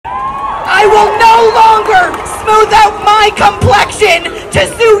I will no longer smooth out my complexion to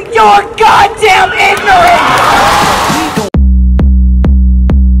suit your goddamn ignorance!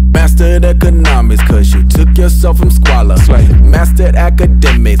 Mastered economics cause you took yourself from squalor. Mastered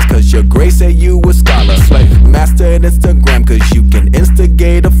academics cause your grades say you a scholar. Mastered Instagram cause you can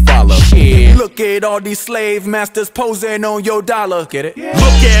instigate a follow. Look at all these slave masters posing on your dollar. Get it?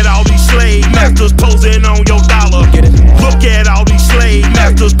 Look at all these slave masters posing on your dollar. Get it? Look at all these slave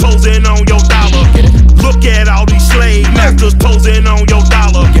masters posing on your dollar. Get it? Look at all these slave masters posing on your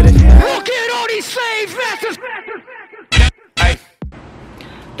dollar. Get it? Look at all these slave masters. Hey.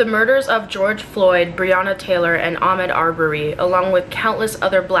 The murders of George Floyd, Breonna Taylor, and Ahmaud Arbery, along with countless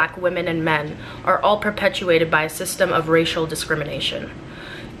other black women and men, are all perpetuated by a system of racial discrimination.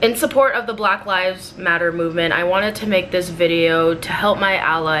 In support of the Black Lives Matter movement, I wanted to make this video to help my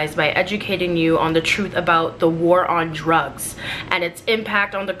allies by educating you on the truth about the war on drugs and its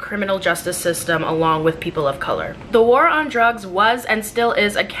impact on the criminal justice system along with people of color. The war on drugs was and still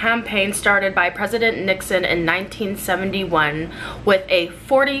is a campaign started by President Nixon in 1971 with a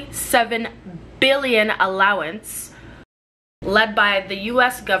 $47 billion allowance led by the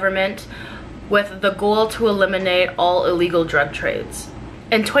US government with the goal to eliminate all illegal drug trades.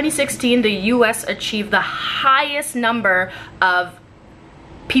 In 2016, the US achieved the highest number of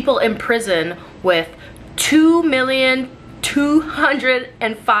people in prison with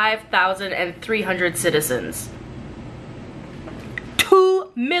 2,205,300 citizens.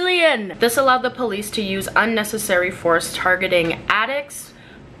 2 million! This allowed the police to use unnecessary force targeting addicts,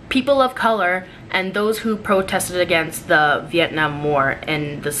 people of color, and those who protested against the Vietnam War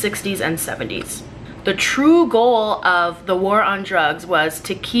in the 60s and 70s. The true goal of the war on drugs was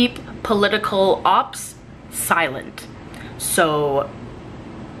to keep political ops silent. So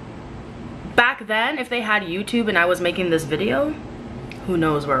back then, if they had YouTube and I was making this video, who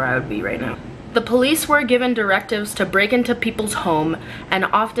knows where I would be right now. The police were given directives to break into people's home and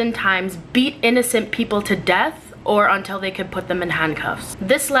oftentimes beat innocent people to death or until they could put them in handcuffs.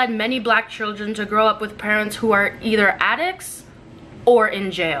 This led many black children to grow up with parents who are either addicts or in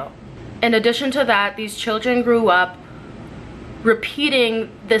jail. In addition to that, these children grew up repeating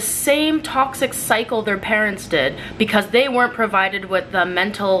the same toxic cycle their parents did because they weren't provided with the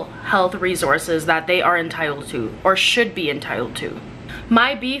mental health resources that they are entitled to or should be entitled to.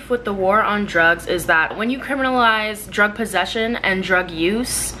 My beef with the war on drugs is that when you criminalize drug possession and drug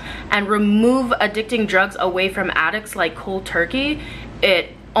use and remove addicting drugs away from addicts like cold turkey,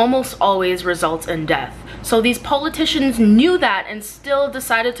 it almost always results in death. So these politicians knew that and still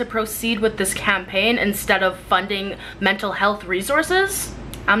decided to proceed with this campaign instead of funding mental health resources.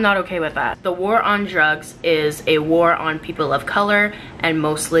 I'm not okay with that. The war on drugs is a war on people of color and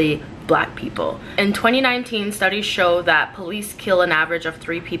mostly black people. In 2019, studies show that police kill an average of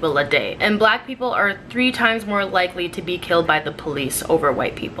 3 people a day, and black people are 3 times more likely to be killed by the police over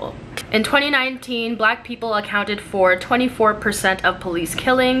white people. In 2019, black people accounted for 24% of police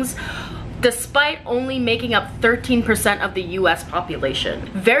killings, despite only making up 13% of the US population.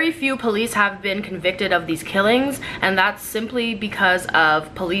 Very few police have been convicted of these killings, and that's simply because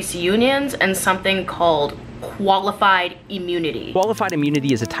of police unions and something called qualified immunity. Qualified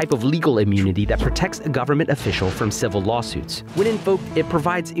immunity is a type of legal immunity that protects a government official from civil lawsuits. When invoked, it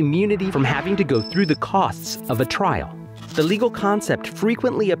provides immunity from having to go through the costs of a trial. The legal concept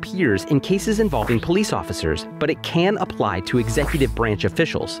frequently appears in cases involving police officers, but it can apply to executive branch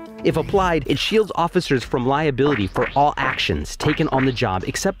officials. If applied, it shields officers from liability for all actions taken on the job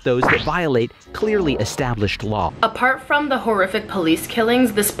except those that violate clearly established law. Apart from the horrific police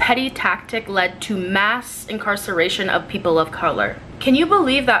killings, this petty tactic led to mass incarceration of people of color. Can you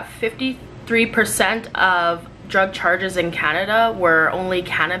believe that 53% of drug charges in Canada were only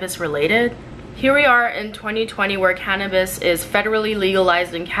cannabis related? Here we are in 2020 where cannabis is federally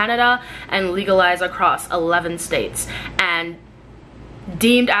legalized in Canada and legalized across 11 states and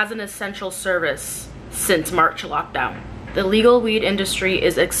deemed as an essential service since March lockdown. The legal weed industry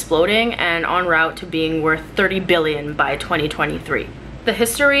is exploding and en route to being worth $30 billion by 2023. The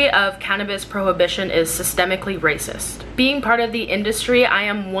history of cannabis prohibition is systemically racist. Being part of the industry, I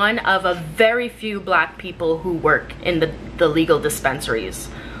am one of a very few black people who work in the legal dispensaries.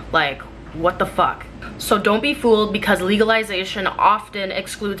 Like, what the fuck? So don't be fooled, because legalization often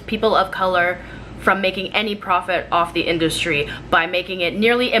excludes people of color from making any profit off the industry by making it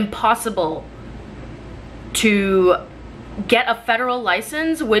nearly impossible to get a federal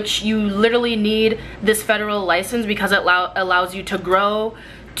license, which you literally need this federal license because it allows you to grow,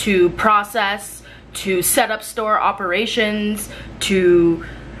 to process, to set up store operations, to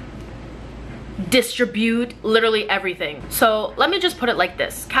distribute, literally everything. So let me just put it like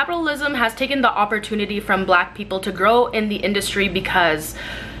this. Capitalism has taken the opportunity from Black people to grow in the industry because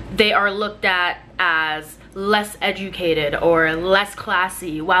they are looked at as less educated or less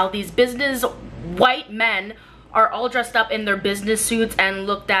classy, while these business white men are all dressed up in their business suits and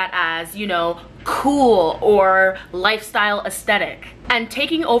looked at as, you know, cool or lifestyle aesthetic, and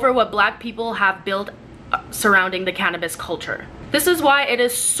taking over what Black people have built surrounding the cannabis culture. This is why it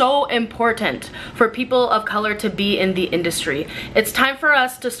is so important for people of color to be in the industry. It's time for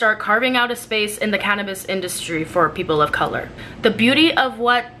us to start carving out a space in the cannabis industry for people of color. The beauty of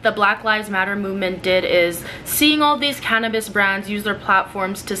what the Black Lives Matter movement did is seeing all these cannabis brands use their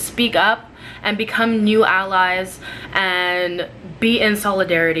platforms to speak up and become new allies and be in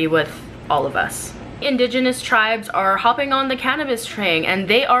solidarity with all of us. Indigenous tribes are hopping on the cannabis train and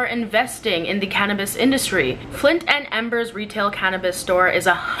they are investing in the cannabis industry. Flint and Ember's retail cannabis store is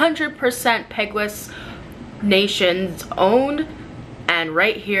 100% Peguis Nation's owned and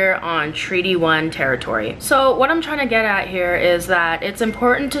right here on Treaty 1 territory. So what I'm trying to get at here is that it's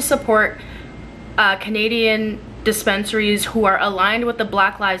important to support Canadian dispensaries who are aligned with the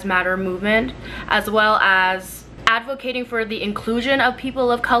Black Lives Matter movement, as well as advocating for the inclusion of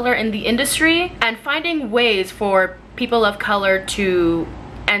people of color in the industry and finding ways for people of color to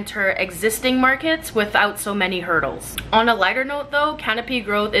enter existing markets without so many hurdles. On a lighter note though, Canopy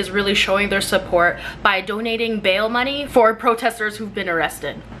Growth is really showing their support by donating bail money for protesters who've been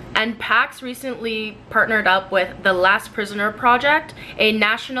arrested. And PAX recently partnered up with the Last Prisoner Project, a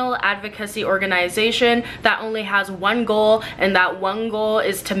national advocacy organization that only has one goal, and that one goal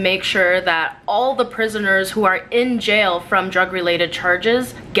is to make sure that all the prisoners who are in jail from drug-related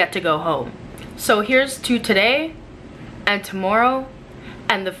charges get to go home. So here's to today and tomorrow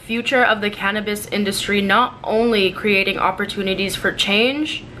and the future of the cannabis industry, not only creating opportunities for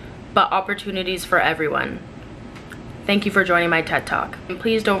change, but opportunities for everyone. Thank you for joining my TED Talk. And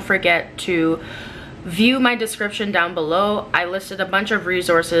please don't forget to view my description down below. I listed a bunch of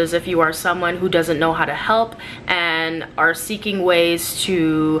resources if you are someone who doesn't know how to help and are seeking ways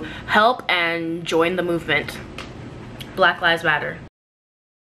to help and join the movement. Black Lives Matter.